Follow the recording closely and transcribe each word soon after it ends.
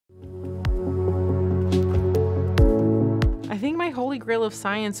grail of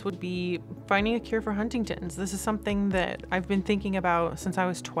science would be finding a cure for Huntington's. This is something that I've been thinking about since I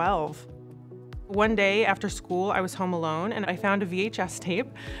was 12. One day after school, I was home alone and I found a VHS tape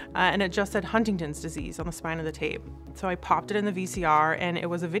and it just said Huntington's disease on the spine of the tape. So I popped it in the VCR and it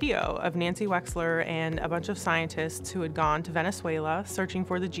was a video of Nancy Wexler and a bunch of scientists who had gone to Venezuela searching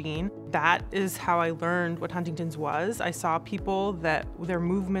for the gene. That is how I learned what Huntington's was. I saw people that their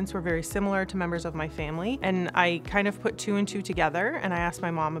movements were very similar to members of my family, and I kind of put two and two together and I asked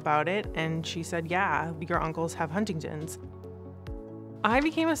my mom about it and she said, yeah, your uncles have Huntington's. I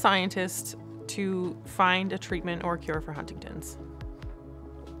became a scientist to find a treatment or cure for Huntington's.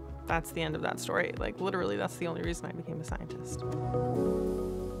 That's the end of that story. Like, literally, that's the only reason I became a scientist.